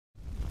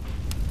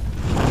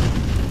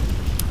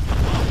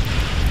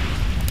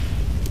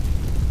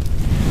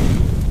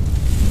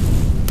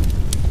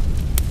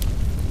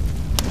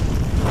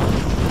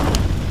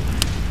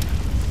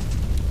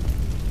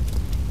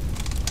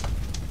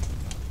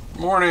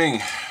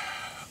morning.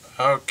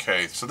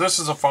 Okay, so this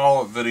is a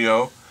follow-up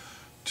video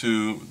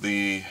to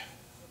the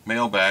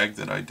mailbag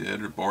that I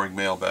did, or boring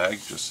mailbag,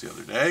 just the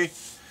other day.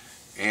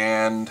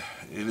 And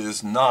it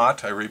is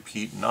not, I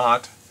repeat,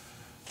 not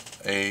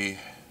a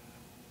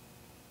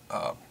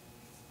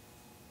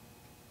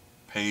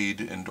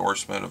paid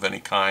endorsement of any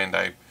kind.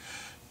 I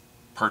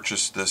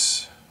purchased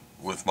this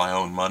with my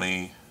own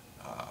money.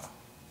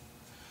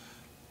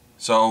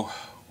 So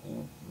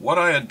what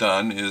I had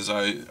done is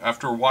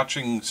after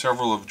watching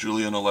several of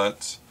Julian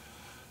Ouellette's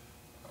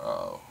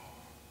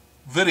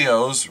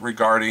videos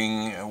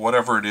regarding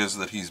whatever it is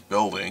that he's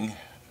building,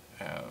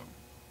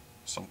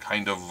 some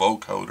kind of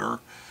vocoder.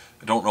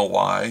 I don't know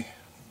why.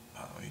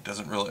 He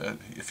doesn't really,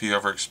 if he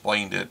ever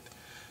explained it,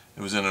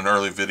 it was in an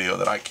early video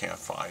that I can't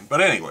find. But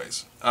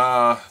anyways,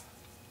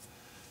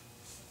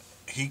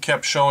 he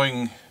kept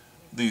showing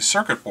these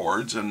circuit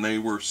boards and they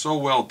were so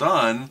well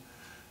done.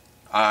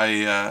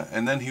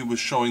 And then he was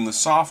showing the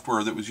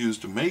software that was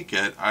used to make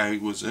it. I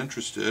was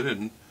interested,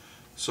 and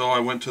so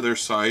I went to their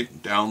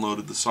site,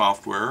 downloaded the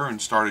software,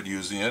 and started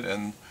using it.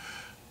 And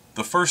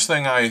the first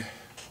thing I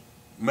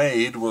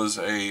made was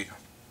a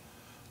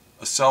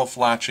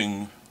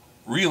self-latching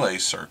relay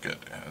circuit.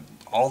 And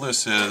all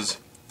this is,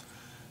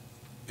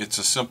 it's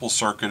a simple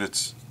circuit.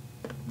 It's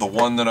the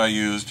one that I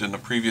used in the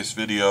previous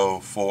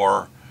video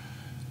for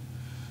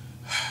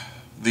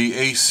the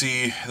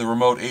AC, the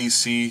remote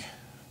AC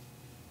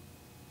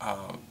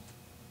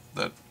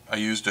that I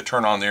used to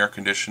turn on the air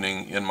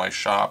conditioning in my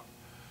shop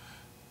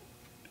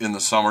in the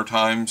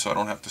summertime, so I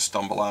don't have to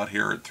stumble out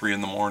here at 3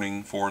 in the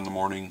morning, 4 in the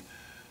morning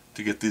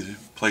to get the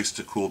place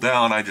to cool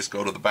down. I just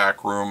go to the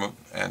back room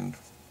and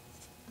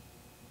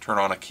turn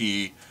on a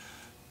key,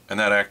 and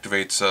that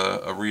activates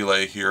a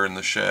relay here in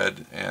the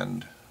shed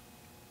and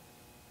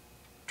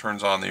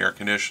turns on the air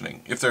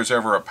conditioning. If there's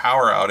ever a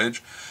power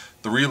outage,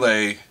 the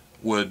relay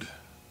would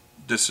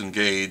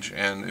disengage,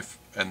 and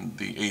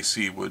the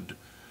AC would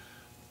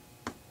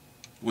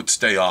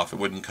stay off. It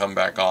wouldn't come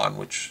back on,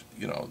 which,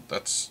 you know,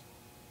 that's,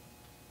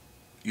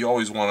 you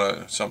always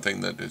want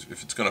something that is,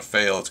 if it's going to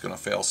fail, it's going to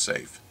fail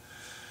safe.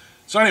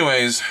 So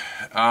anyways,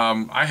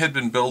 I had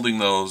been building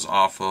those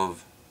off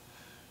of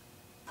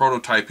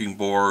prototyping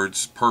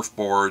boards, perf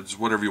boards,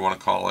 whatever you want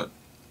to call it,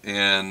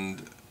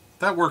 and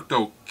that worked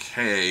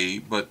okay,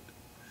 but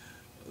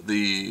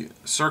the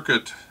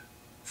circuit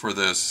for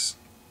this,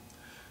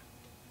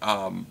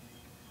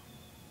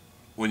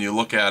 when you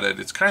look at it,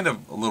 it's kind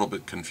of a little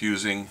bit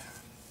confusing,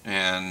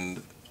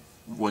 and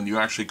when you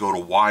actually go to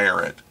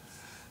wire it,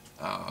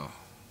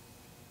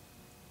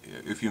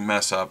 if you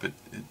mess up, it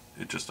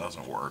just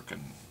doesn't work.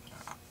 And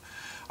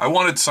I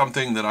wanted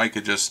something that I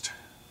could just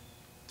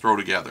throw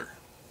together,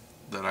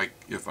 that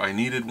if I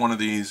needed one of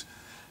these,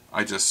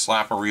 I just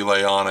slap a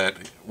relay on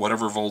it,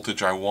 whatever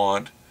voltage I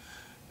want,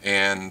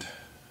 and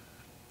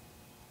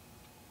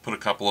put a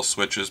couple of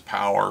switches,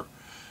 power,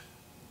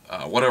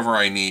 whatever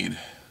I need,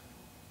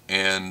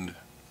 and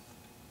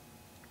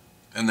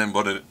then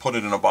put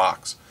it in a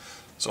box.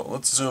 So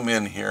let's zoom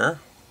in here,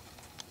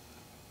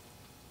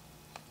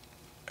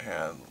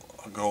 and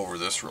I'll go over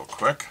this real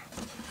quick.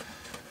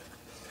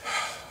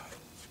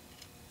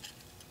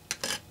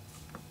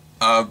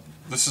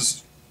 This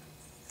is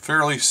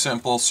fairly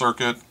simple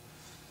circuit.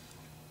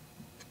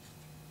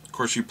 Of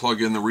course, you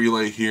plug in the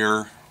relay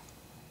here.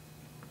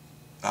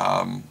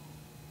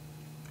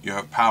 You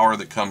have power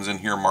that comes in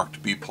here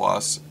marked B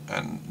plus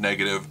and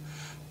negative,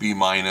 B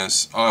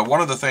minus.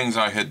 One of the things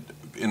I had,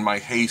 in my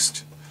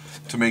haste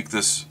to make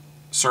this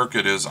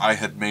circuit, is I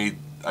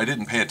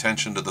didn't pay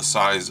attention to the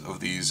size of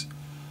these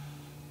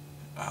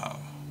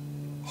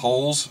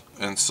holes,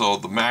 and so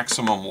the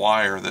maximum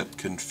wire that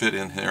can fit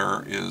in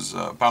here is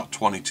about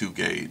 22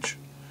 gauge,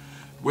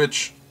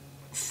 which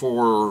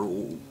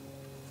for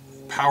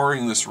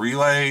powering this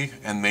relay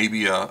and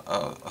maybe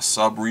a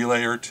sub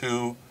relay or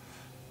two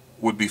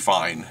would be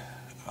fine.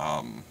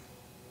 I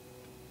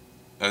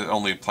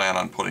only plan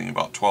on putting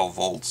about 12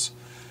 volts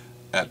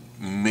at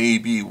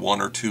maybe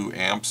 1 or 2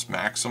 amps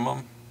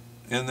maximum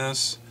in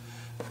this,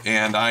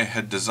 and I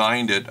had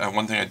designed it.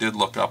 One thing I did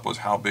look up was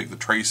how big the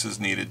traces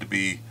needed to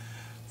be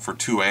for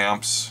 2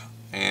 amps,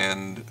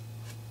 and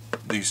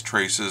these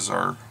traces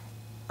are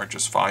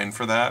just fine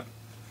for that.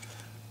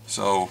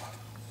 So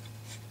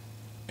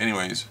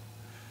anyways,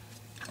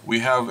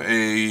 we have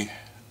an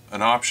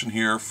option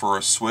here for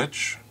a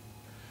switch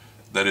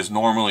that is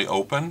normally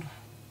open.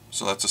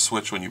 So that's a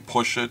switch, when you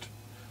push it,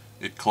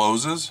 it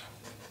closes.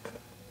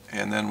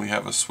 And then we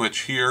have a switch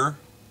here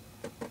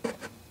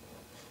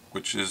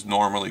which is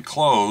normally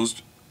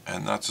closed,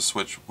 and that's a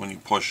switch, when you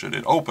push it,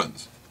 it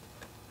opens.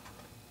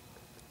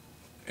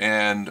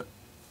 And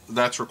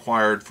that's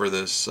required for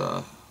this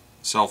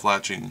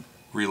self-latching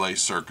relay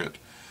circuit,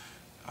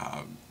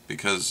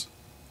 because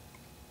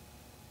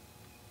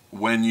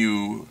when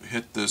you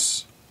hit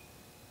this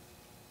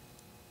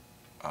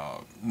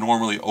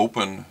normally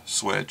open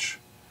switch,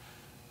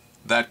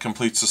 that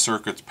completes the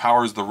circuit,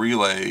 powers the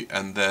relay,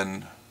 and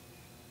then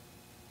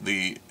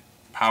the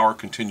power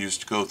continues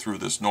to go through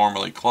this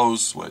normally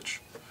closed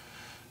switch.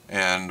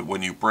 and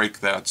when you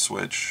break that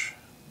switch,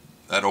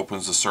 that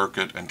opens the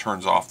circuit and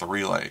turns off the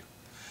relay.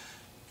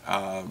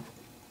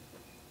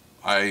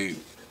 I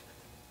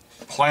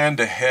planned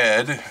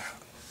ahead,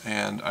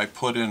 and I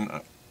put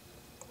in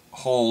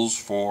holes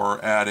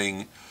for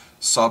adding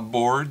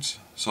subboards,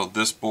 so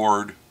this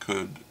board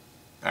could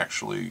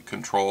actually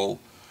control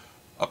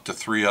up to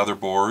 3 other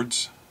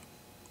boards,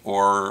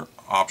 or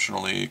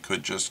optionally it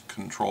could just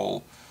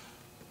control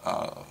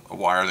a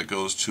wire that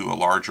goes to a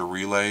larger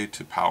relay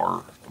to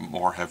power a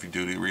more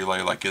heavy-duty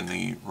relay, like in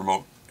the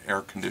remote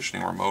air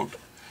conditioning remote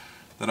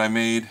that I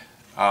made.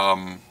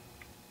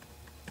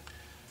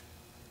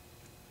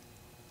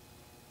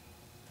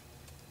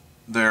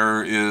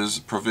 There is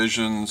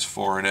provisions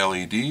for an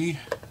LED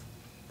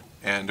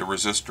and a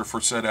resistor for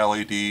said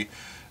LED,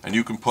 and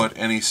you can put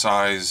any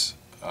size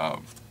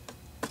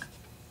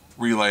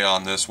relay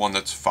on this one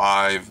that's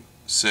 5,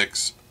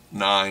 6,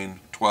 9,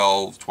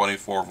 12,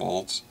 24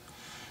 volts.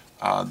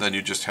 Then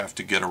you just have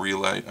to get a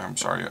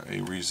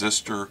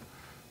resistor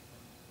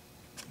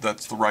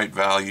that's the right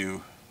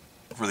value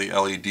for the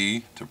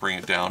LED to bring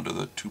it down to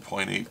the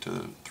 2.8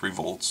 to 3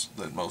 volts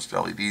that most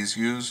LEDs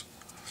use.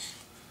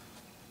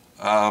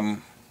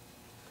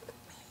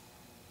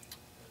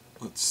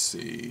 Let's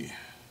see.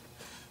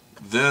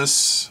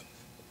 This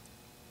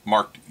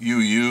marked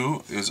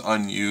UU is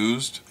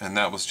unused, and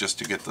that was just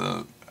to get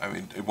the,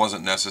 it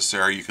wasn't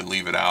necessary, you can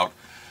leave it out.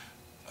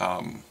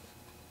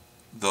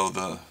 Though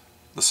the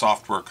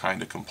software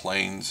kind of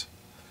complains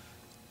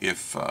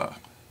if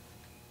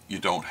you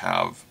don't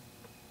have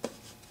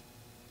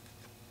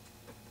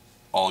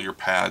all your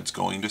pads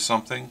going to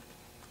something.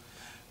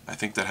 I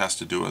think that has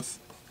to do with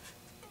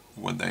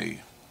when they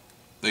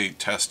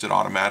test it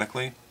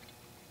automatically.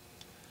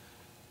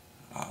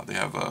 They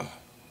have a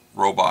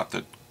robot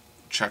that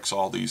checks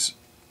all these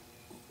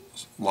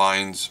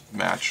lines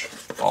match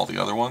all the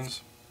other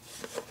ones.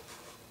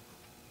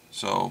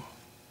 So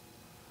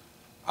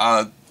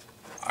I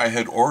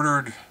had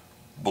ordered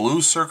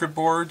blue circuit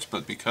boards,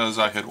 but because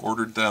I had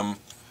ordered them,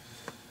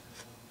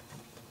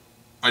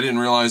 I didn't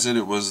realize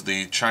it was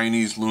the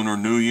Chinese Lunar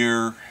New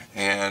Year,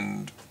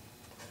 and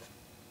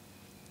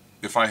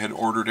if I had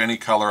ordered any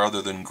color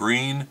other than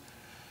green,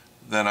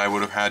 then I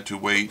would have had to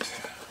wait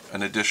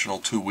an additional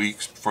 2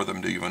 weeks for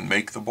them to even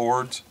make the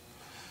boards.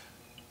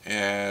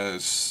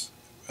 And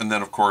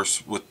then of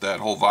course with that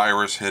whole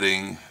virus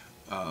hitting,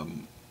 I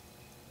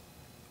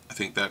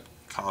think that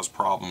caused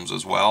problems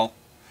as well.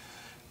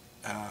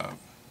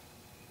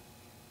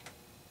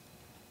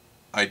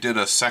 I did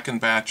a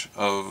second batch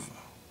of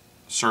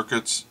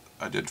circuits.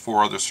 I did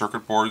 4 other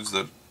circuit boards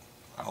that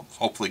I'll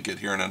hopefully get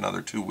here in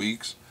another 2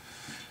 weeks.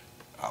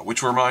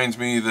 Which reminds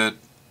me that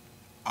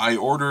I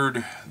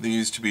ordered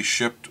these to be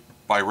shipped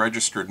by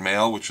registered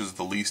mail, which is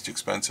the least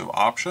expensive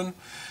option.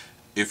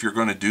 If you're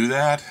going to do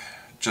that,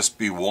 just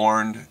be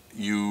warned,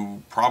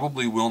 you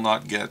probably will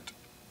not get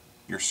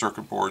your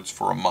circuit boards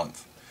for a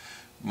month.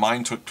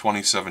 Mine took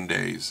 27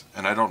 days,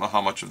 and I don't know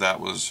how much of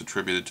that was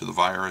attributed to the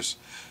virus.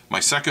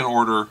 My second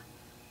order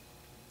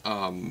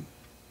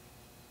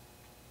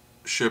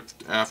shipped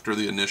after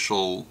the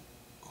initial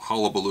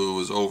hullabaloo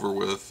was over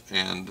with,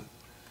 and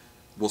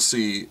we'll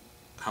see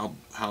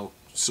how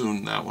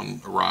soon that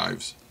one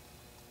arrives.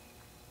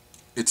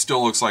 It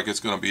still looks like it's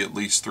going to be at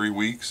least 3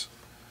 weeks.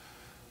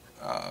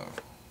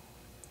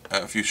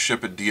 If you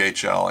ship it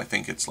DHL, I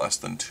think it's less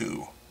than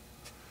 2.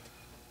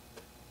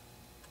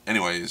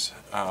 Anyways,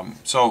 I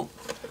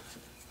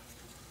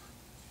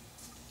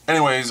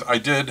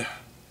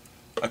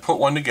put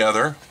one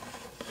together,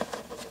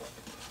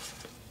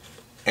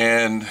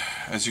 and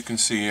as you can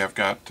see, I've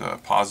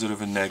got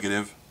positive and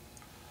negative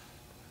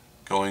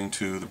going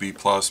to the B+,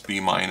 B-.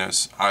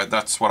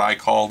 That's what I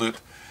called it.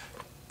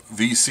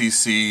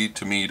 VCC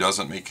to me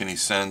doesn't make any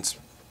sense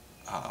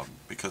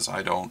because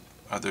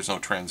there's no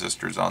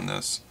transistors on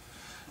this.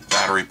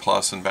 Battery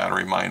plus and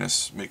battery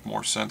minus make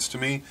more sense to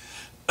me.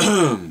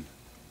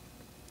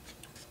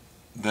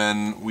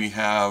 Then we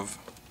have,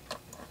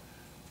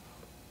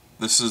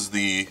 this is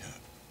the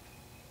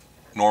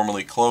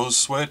normally closed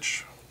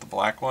switch, the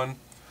black one,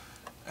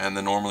 and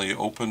the normally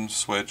open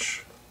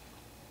switch,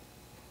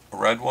 a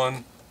red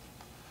one.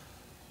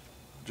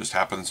 Just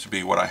happens to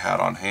be what I had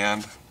on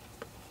hand.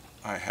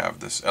 I have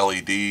this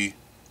LED,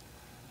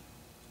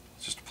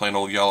 just a plain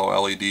old yellow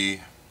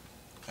LED,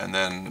 and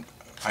then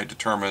I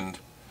determined,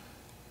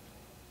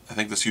 I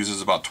think this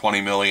uses about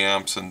 20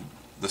 milliamps, and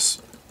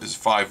this is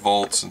 5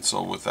 volts, and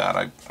so with that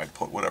I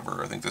put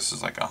whatever, I think this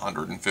is like a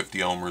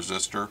 150 ohm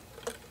resistor.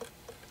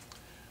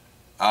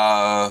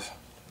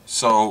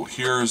 So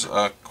here's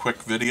a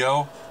quick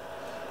video,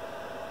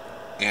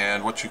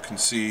 and what you can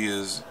see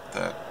is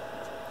that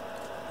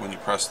when you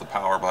press the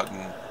power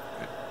button,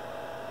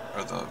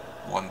 or the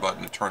one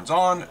button, it turns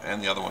on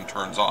and the other one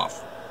turns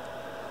off.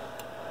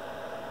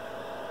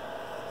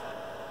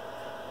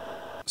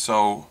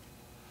 So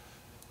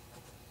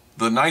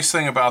the nice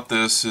thing about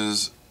this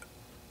is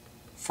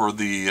for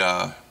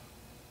the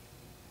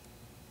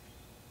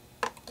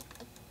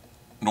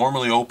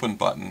normally open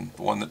button,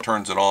 the one that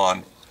turns it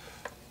on,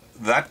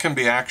 that can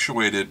be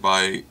actuated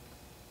by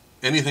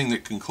anything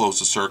that can close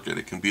the circuit.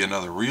 It can be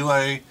another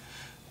relay,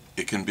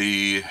 it can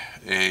be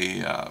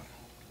a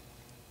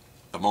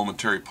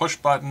momentary push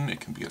button, it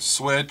can be a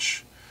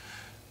switch,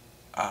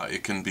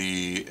 it can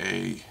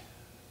be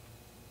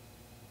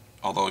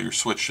although your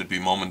switch should be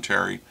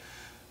momentary,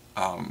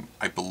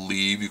 I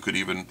believe you could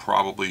even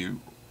probably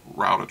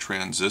route a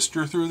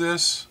transistor through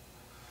this.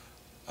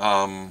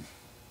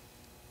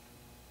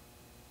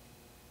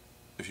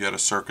 If you had a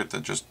circuit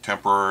that just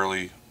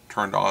temporarily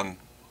turned on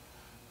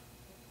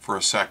for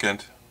a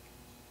second.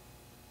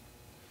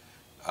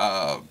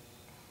 I've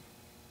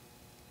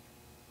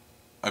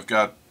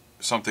got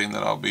something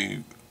that I'll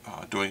be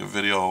doing a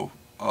video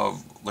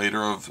of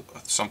later of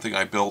something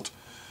I built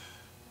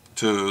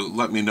to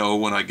let me know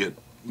when I get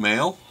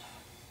mail,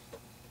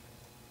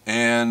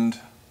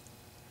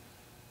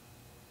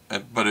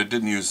 but it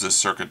didn't use this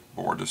circuit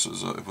board. It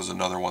was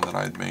another one that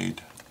I had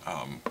made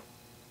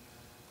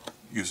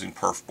using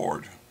perf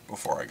board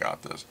before I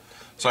got this.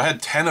 So I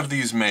had 10 of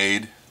these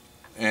made,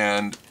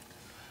 and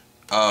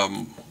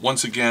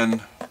once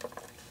again,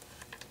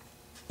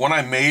 when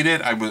I made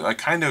it, I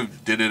kind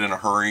of did it in a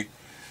hurry.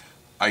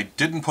 I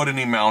didn't put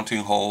any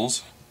mounting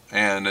holes,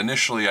 and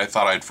initially I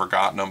thought I'd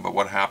forgotten them, but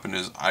what happened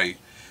is I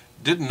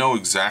didn't know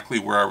exactly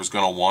where I was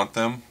going to want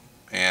them,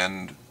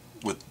 and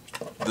with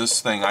this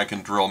thing I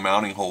can drill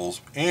mounting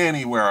holes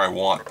anywhere I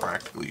want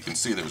practically. You can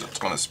see there's a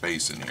ton of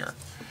space in here.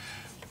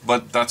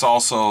 But that's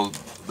also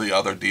the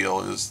other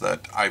deal, is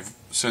that I've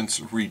since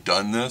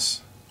redone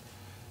this,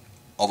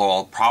 although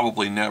I'll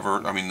probably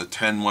never, I mean the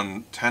 10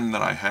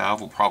 that I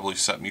have will probably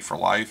set me for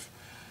life.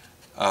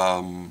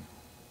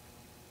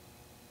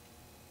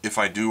 If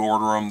I do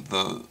order them,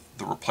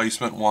 the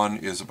replacement one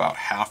is about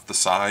half the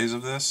size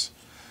of this,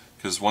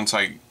 because once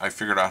I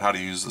figured out how to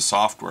use the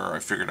software, I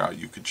figured out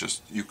you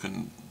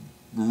can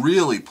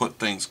really put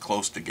things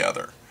close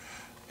together.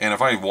 And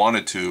if I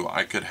wanted to,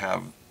 I could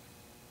have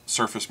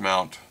surface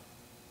mount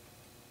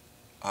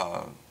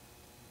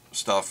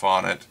stuff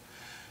on it.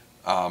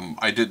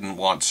 I didn't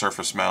want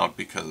surface mount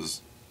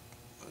because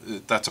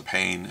that's a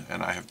pain,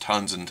 and I have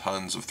tons and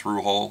tons of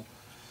through hole.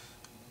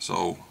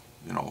 So,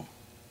 you know.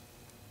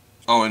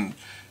 Oh, and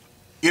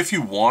if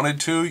you wanted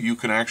to, you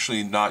can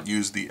actually not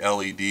use the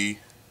LED.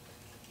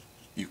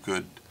 You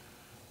could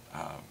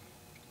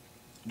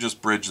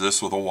just bridge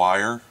this with a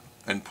wire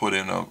and put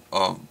in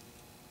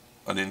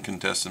an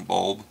incandescent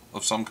bulb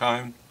of some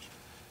kind.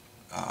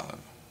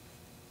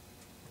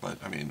 But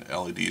I mean,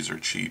 LEDs are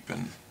cheap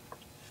and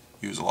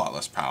use a lot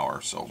less power,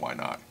 so why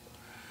not?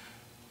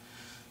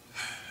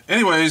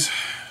 Anyways,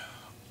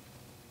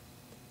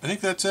 I think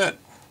that's it.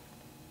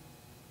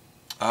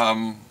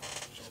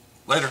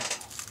 Later.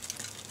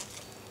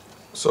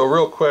 So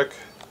real quick,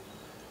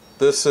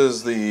 this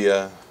is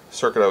the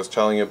circuit I was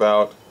telling you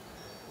about.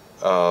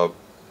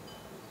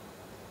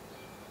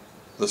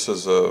 This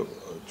is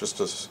just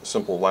a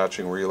simple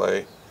latching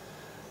relay,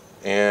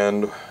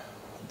 and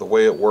the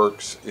way it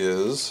works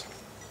is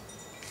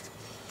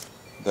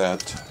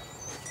that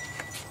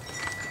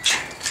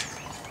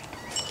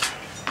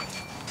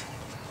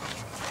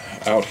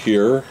out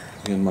here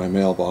in my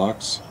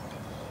mailbox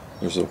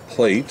there's a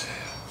plate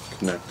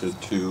connected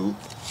to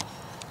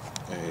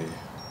a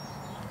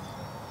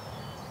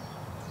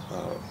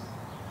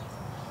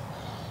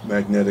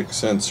magnetic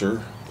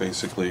sensor.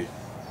 Basically,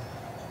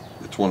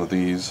 it's one of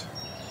these.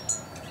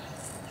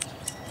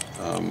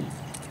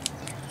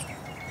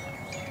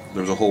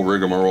 There's a whole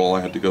rigmarole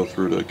I had to go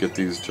through to get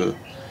these to.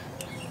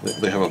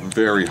 They have a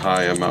very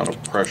high amount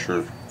of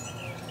pressure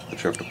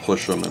that you have to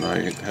push them, and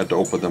I had to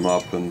open them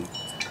up and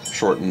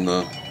shorten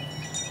the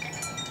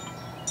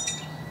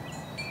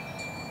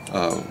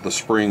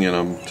spring in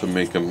them to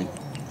make them,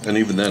 and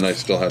even then I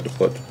still had to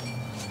put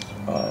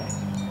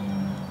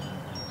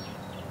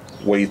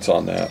weights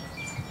on that.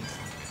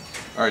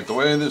 Alright, the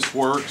way this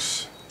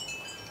works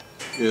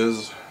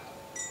is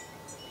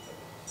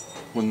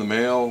when the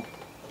mail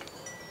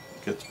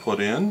gets put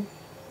in,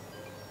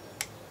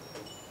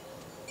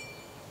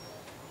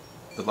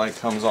 the light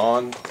comes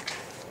on,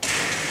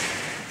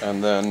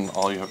 and then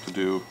all you have to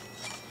do,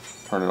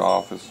 turn it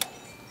off, is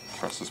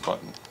press this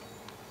button.